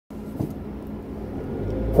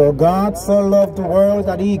For God so loved the world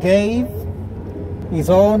that he gave his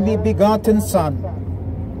only begotten Son,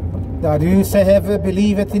 that whosoever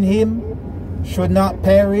believeth in him should not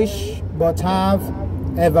perish, but have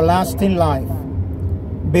everlasting life.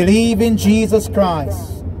 Believe in Jesus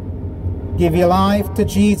Christ. Give your life to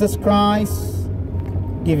Jesus Christ.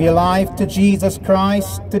 Give your life to Jesus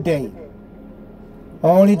Christ today.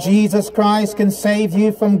 Only Jesus Christ can save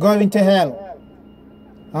you from going to hell.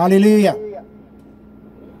 Hallelujah.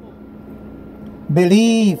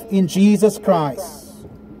 Believe in Jesus Christ.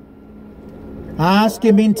 Ask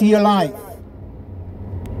him into your life.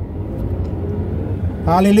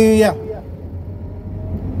 Hallelujah.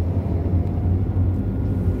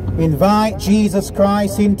 Invite Jesus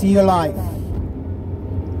Christ into your life.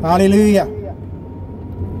 Hallelujah.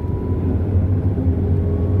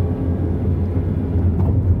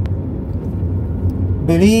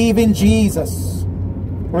 Believe in Jesus.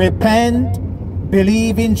 Repent.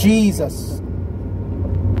 Believe in Jesus.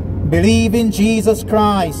 Believe in Jesus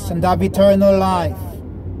Christ and have eternal life.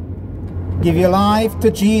 Give your life to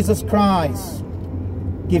Jesus Christ.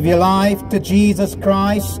 Give your life to Jesus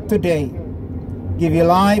Christ today. Give your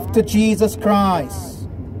life to Jesus Christ.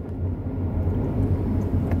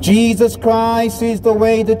 Jesus Christ is the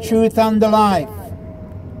way, the truth, and the life.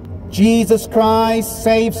 Jesus Christ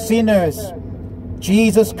saves sinners.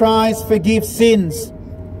 Jesus Christ forgives sins.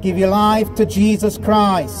 Give your life to Jesus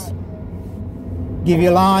Christ. Give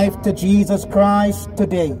your life to Jesus Christ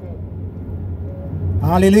today.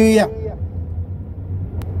 Hallelujah.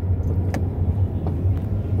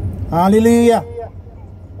 Hallelujah.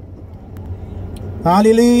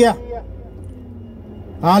 Hallelujah.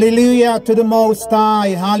 Hallelujah to the Most High.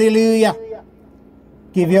 Hallelujah.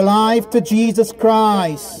 Give your life to Jesus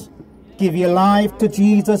Christ. Give your life to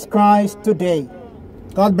Jesus Christ today.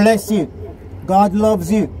 God bless you. God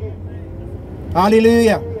loves you.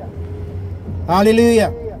 Hallelujah.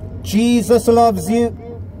 Hallelujah. Jesus loves you.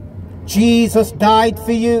 Jesus died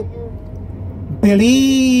for you.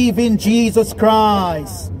 Believe in Jesus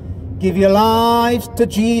Christ. Give your lives to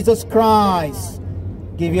Jesus Christ.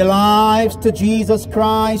 Give your lives to Jesus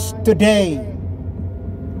Christ today.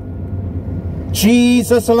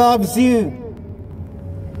 Jesus loves you.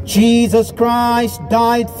 Jesus Christ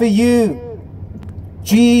died for you.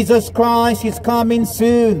 Jesus Christ is coming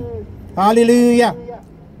soon. Hallelujah.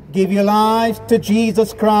 Give your life to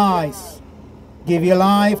Jesus Christ. Give your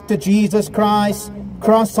life to Jesus Christ.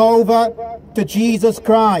 Cross over to Jesus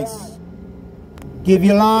Christ. Give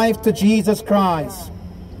your life to Jesus Christ.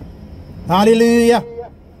 Hallelujah.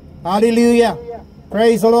 Hallelujah.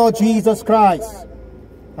 Praise the Lord Jesus Christ.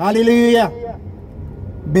 Hallelujah.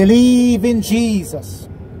 Believe in Jesus.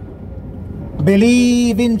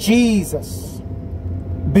 Believe in Jesus.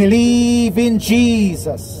 Believe in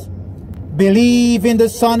Jesus. Believe in the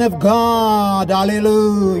Son of God.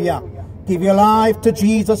 Hallelujah. Give your life to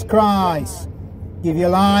Jesus Christ. Give your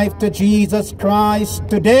life to Jesus Christ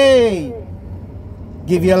today.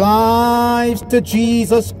 Give your lives to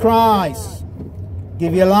Jesus Christ.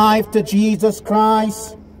 Give your life to Jesus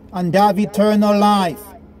Christ and have eternal life.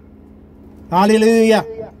 Hallelujah.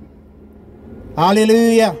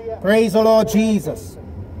 Hallelujah. Praise the Lord Jesus.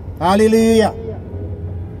 Hallelujah.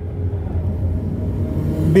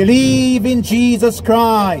 Believe in Jesus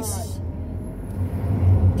Christ.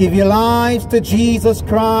 Give your lives to Jesus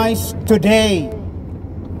Christ today.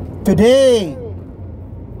 Today.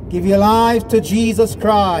 Give your life to Jesus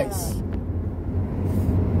Christ.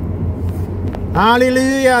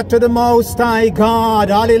 Hallelujah to the Most High God.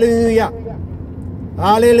 Hallelujah.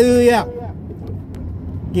 Hallelujah.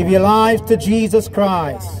 Give your life to Jesus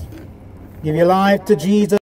Christ. Give your life to Jesus.